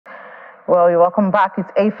Well, you're welcome back.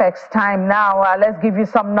 It's AFEX time now. Let's give you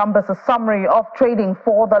some numbers, a summary of trading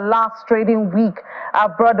for the last trading week.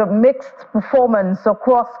 Brought a mixed performance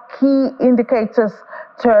across key indicators.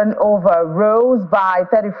 Turnover rose by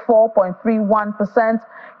 34.31%,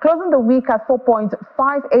 closing the week at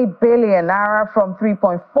 4.58 billion naira from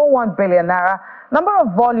 3.41 billion naira. Number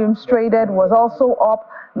of volumes traded was also up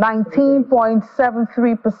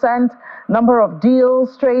 19.73%. Number of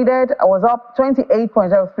deals traded was up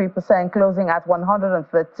 28.03%, closing at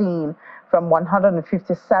 113 from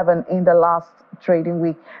 157 in the last trading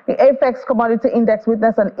week. The AFEX Commodity Index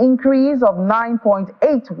witnessed an increase of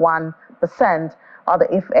 9.81%, while the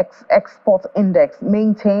AFEX Export Index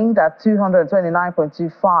maintained at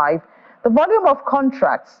 229.25. The volume of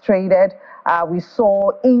contracts traded, we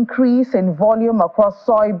saw increase in volume across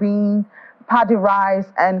soybean, paddy rice,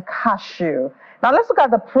 and cashew. Now let's look at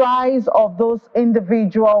the price of those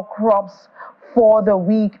individual crops for the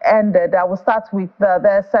week ended. I will start with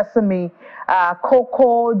the sesame,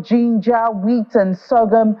 cocoa, ginger, wheat, and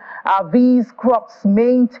sorghum. These crops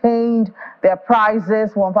maintained their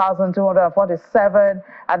prices, 1,247,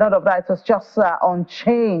 and out of that it was just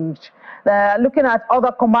unchanged. Looking at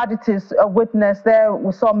other commodities witnessed there,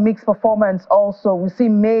 we saw mixed performance also. We see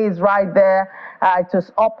maize right there. It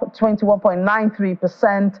was up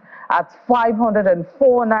 21.93% at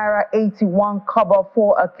 504 naira 81 kobo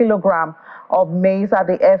for a kilogram of maize at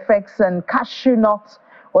the FX, and cashew nuts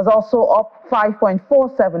was also up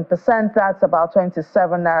 5.47%. That's about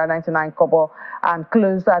 27 naira 99 kobo, and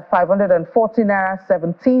closed at 540 naira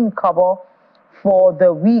 17 kobo for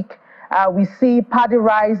the week. We see paddy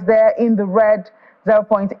rice there in the red,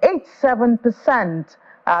 0.87%,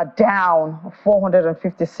 down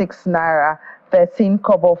 456 naira 13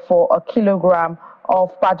 kobo for a kilogram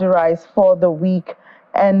of paddy rice for the week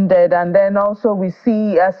ended. And then also we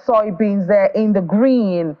see soybeans there in the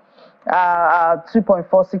green,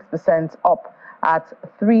 2.46% up at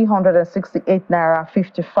 368 naira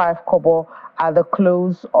 55 kobo at the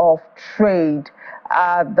close of trade.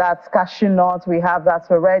 That's cashew nuts. We have that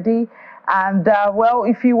already. And well,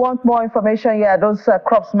 if you want more information, yeah, those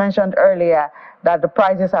crops mentioned earlier, that the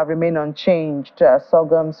prices have remained unchanged,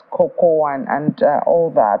 sorghums, cocoa, and all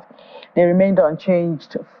that. They remained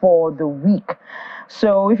unchanged for the week.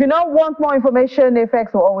 So if you don't want more information,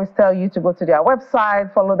 AFEX will always tell you to go to their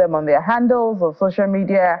website, follow them on their handles or social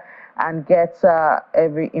media, and get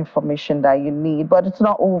every information that you need. But it's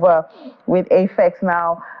not over with AFEX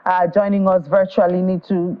now. Joining us virtually need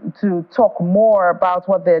to talk more about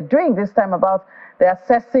what they're doing this time, about they're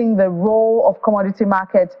assessing the role of commodity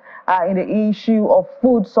markets in the issue of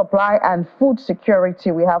food supply and food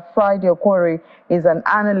security. We have Friday Okori, is an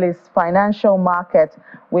analyst, financial market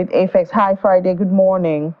with AFEX. Hi, Friday. Good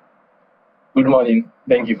morning. Good morning.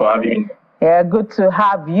 Thank you for having me. Yeah, good to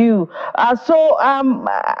have you. So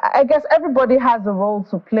I guess everybody has a role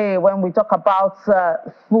to play when we talk about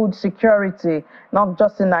food security, not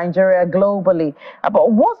just in Nigeria, globally.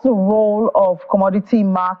 But what's the role of commodity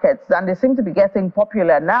markets? And they seem to be getting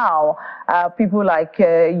popular now. People like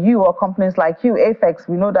you, or companies like you, AFEX,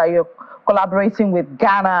 we know that you're collaborating with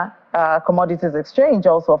Ghana Commodities Exchange.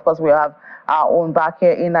 Also, of course, we have our own back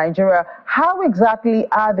here in Nigeria. How exactly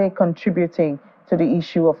are they contributing to the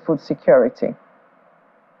issue of food security?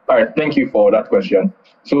 All right, thank you for that question.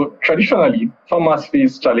 So traditionally, farmers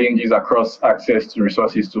face challenges across access to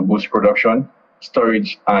resources to boost production,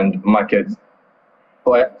 storage, and markets.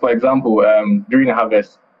 For example, during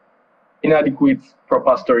harvest, inadequate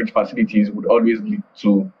proper storage facilities would always lead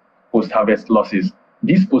to post-harvest losses.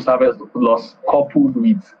 This post-harvest loss, coupled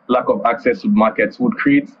with lack of access to markets, would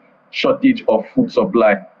create shortage of food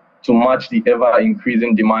supply to match the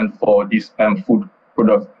ever-increasing demand for these food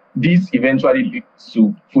products. This eventually leads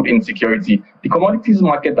to food insecurity. The commodities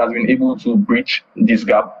market has been able to bridge this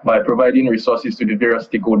gap by providing resources to the various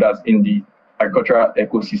stakeholders in the agricultural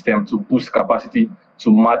ecosystem to boost capacity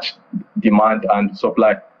to match demand and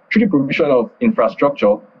supply. Through the provision of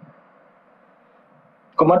infrastructure,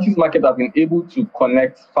 commodities market has been able to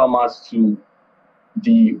connect farmers to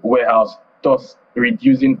the warehouse, thus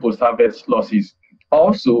reducing post-harvest losses.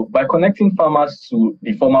 Also, by connecting farmers to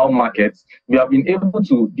the formal markets, we have been able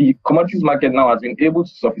to, the commodities market now has been able to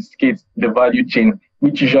sophisticate the value chain,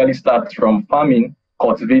 which usually starts from farming,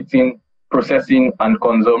 cultivating, processing, and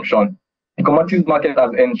consumption. The commodities market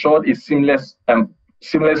has ensured a seamless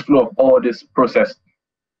flow of all this process.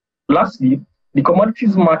 Lastly, the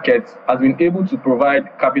commodities market has been able to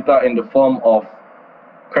provide capital in the form of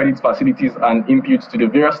credit facilities and inputs to the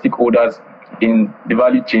various stakeholders in the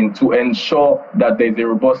value chain to ensure that there is a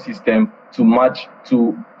robust system to match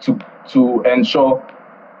to ensure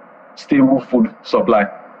stable food supply.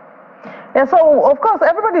 Yeah, so of course,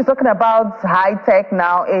 everybody's talking about high tech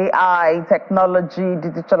now, AI, technology,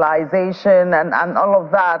 digitalization, and all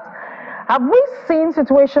of that. Have we seen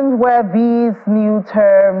situations where these new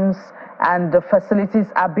terms and the facilities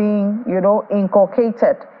are being,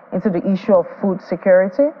 inculcated into the issue of food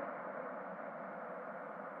security?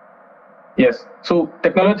 Yes. So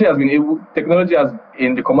technology has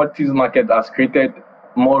in the commodities market has created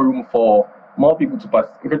more room for more people to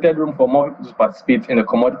created room for more people to participate in the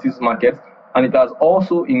commodities market, and it has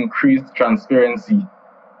also increased transparency.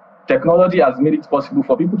 Technology has made it possible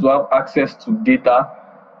for people to have access to data,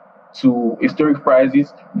 to historic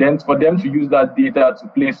prices, then for them to use that data to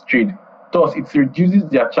place trade. Thus, it reduces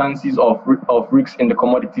their chances of risks in the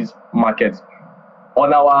commodities market.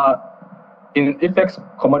 On our in FX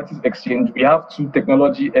Commodities Exchange, we have two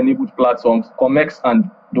technology-enabled platforms, COMEX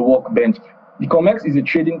and the Workbench. The COMEX is a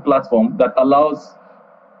trading platform that allows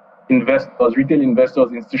investors, retail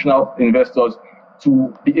investors, institutional investors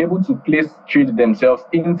to be able to place trade themselves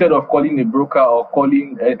instead of calling a broker or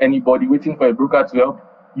calling anybody, waiting for a broker to help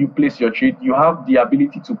you place your trade. You have the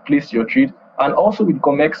ability to place your trade. And also with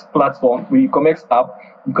COMEX platform, with the COMEX app,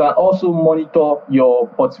 you can also monitor your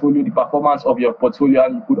portfolio, the performance of your portfolio,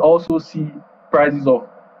 and you could also see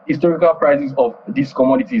historical prices of these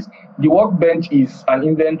commodities. The Workbench is an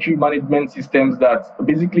inventory management system that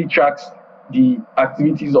basically tracks the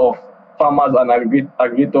activities of farmers and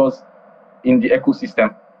aggregators in the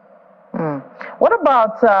ecosystem. What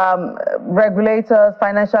about regulators,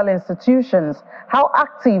 financial institutions? How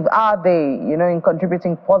active are they, in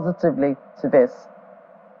contributing positively to this?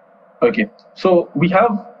 Okay, so we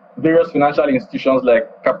have various financial institutions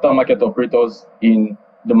like capital market operators in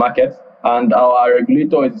the market, and our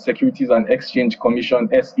regulator is the Securities and Exchange Commission,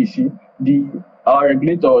 SEC. Our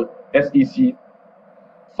regulator, SEC,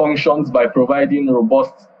 functions by providing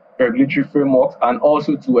robust regulatory frameworks and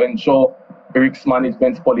also to ensure risk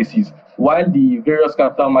management policies. While the various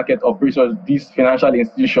capital market operators, these financial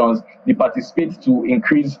institutions, they participate to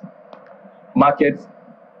increase market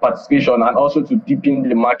participation and also to deepen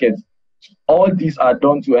the market. All these are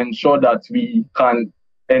done to ensure that we can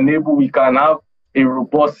have a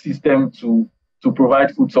robust system to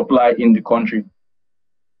provide food supply in the country.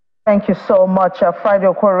 Thank you so much, Friday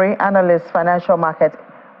Okori, analyst, financial market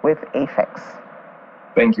with AFEX.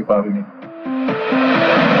 Thank you for having me.